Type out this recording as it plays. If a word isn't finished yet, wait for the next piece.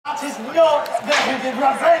'tis not the headed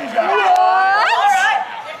Revenger. What? All right,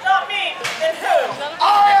 if not me, then who?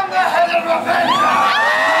 I am the headed Revenger.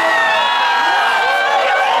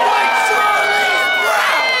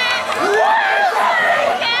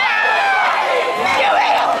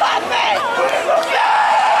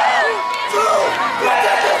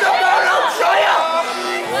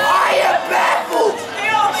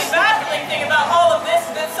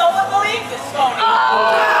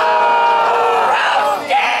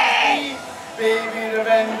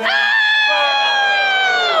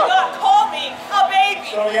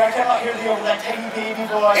 I cannot hear the over that tiny baby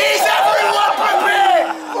boy. Is everyone prepared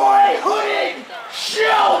for a hooded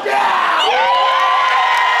showdown?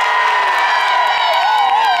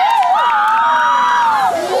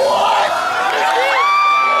 What?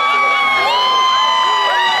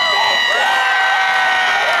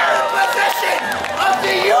 Possession of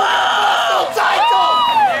the Universal title!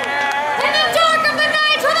 In the dark of the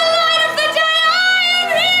night, to the light of the day, I am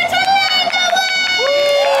here to lead the way!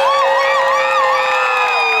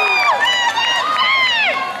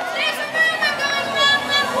 There's a rumor going round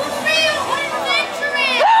that who's real wins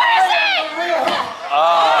victory! Who is it?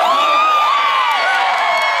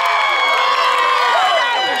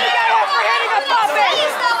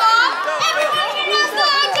 Please, the law! Everyone here knows the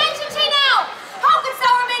identity now! How couldst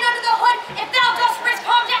thou remain under the hood if thou dost risk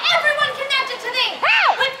harm to everyone connected to thee?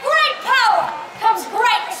 With great power comes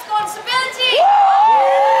great responsibility!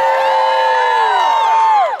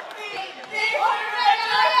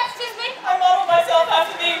 Excuse me? I modeled myself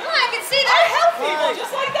after thee. Oh, I can see that. I help people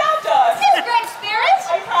just like thou does. This is great spirit.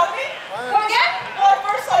 Are you proud of me? Come again? Well, I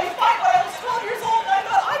first saw you fight when I was 12 years old, and I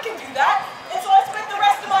thought I can do that. And so I spent the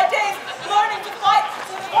rest of my days learning to fight,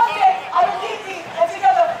 so that one day I would lead thee, and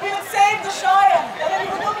together we would save the Shire. And then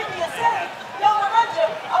you would look at me and say, "Young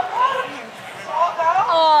Revenger, I'm proud of you." Art thou?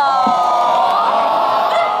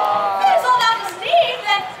 If it is all thou dost need,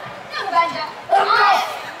 then young Avenger.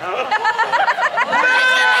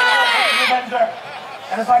 Revenger.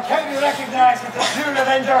 And if I can be recognized as the true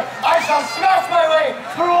Revenger, I shall smash my way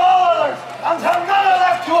through all others until none are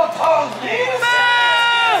left to oppose me.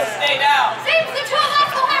 Stay down. Seems the two of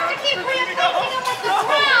us will have to keep reacquainting him with the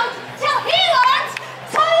ground till he learns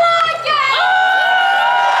to like it!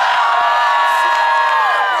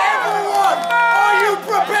 Everyone, are you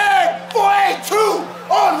prepared for a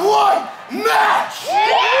 2-on-1 match?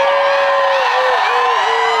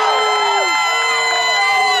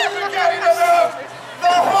 Forgetting about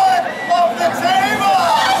the hood of the table!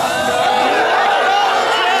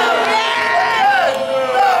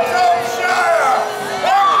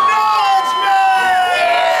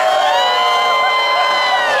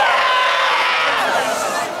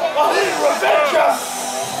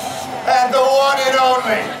 And the one and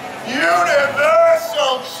only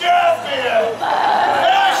Universal Champion!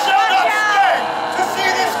 And I shall not stand to see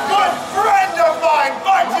this good friend of mine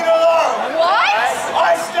fighting alone! What?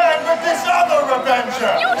 I stand with this other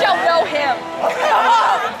Revenger! You don't know him.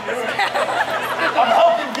 I'm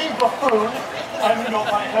helping thee, buffoon. I do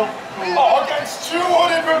not want help. Oh, against 2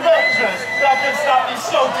 hooded Revengers! That can stop me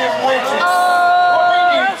so dim-witted! What we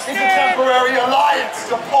need is a temporary alliance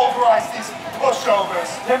to pulverize these pushovers.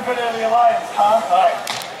 Temporary alliance, huh? Right.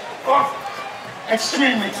 Oh,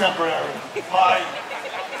 extremely temporary. Fine.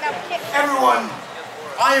 Everyone,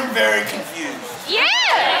 I am very confused. Yeah!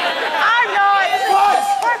 I'm not. What?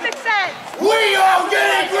 Perfect sense. We are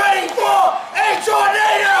getting ready for a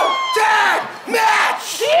tornado tag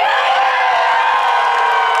match!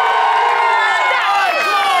 I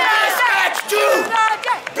call this match to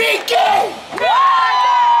begin!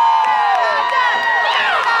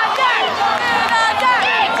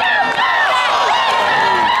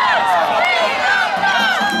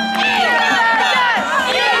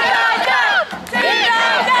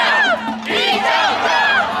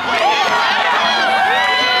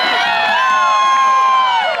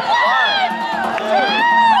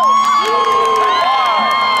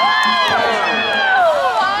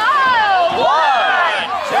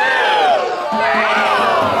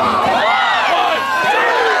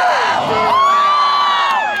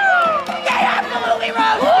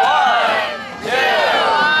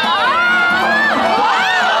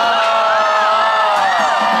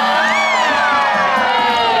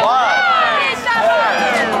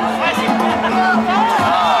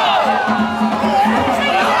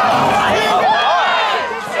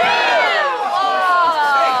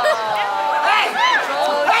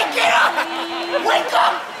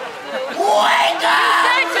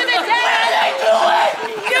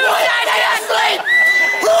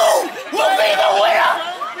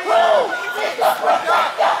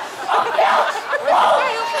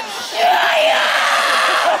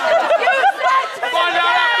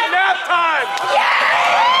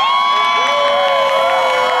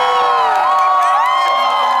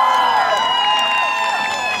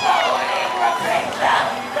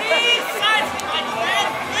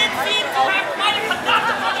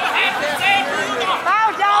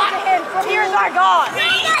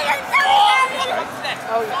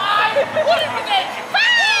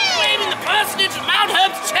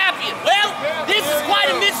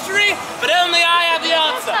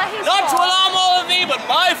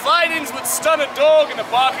 stun a dog into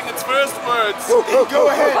barking its first words. Go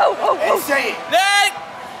ahead and say it. Then,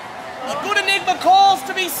 a good enigma calls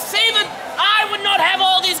to be savored. I would not have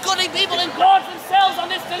all these goody people engorge themselves on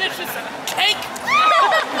this delicious cake.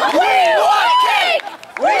 We want cake!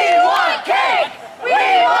 We want cake! We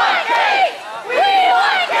want cake! We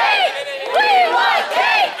want cake! We want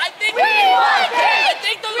cake! I think We want cake! I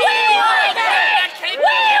think the We want cake!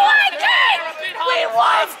 We want cake! We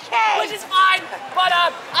want cake! Which is fine, but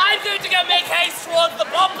I'm going to go make haste towards the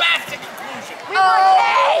bombastic conclusion. We want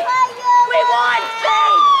cake! We want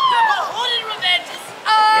cake! The Mahoonin revenge is true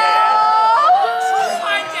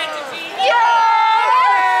identity.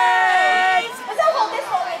 Yes! Is that what this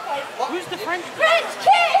one is? Who's the French? French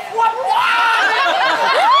kiss! What?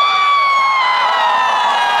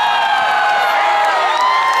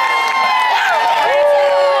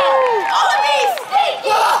 All of these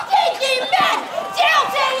stinky men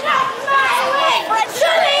tilting up my wing!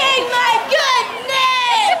 Sullying my good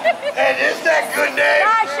name! And is that good name?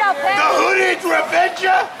 I shall pay. The Hooded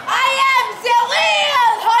Revenger?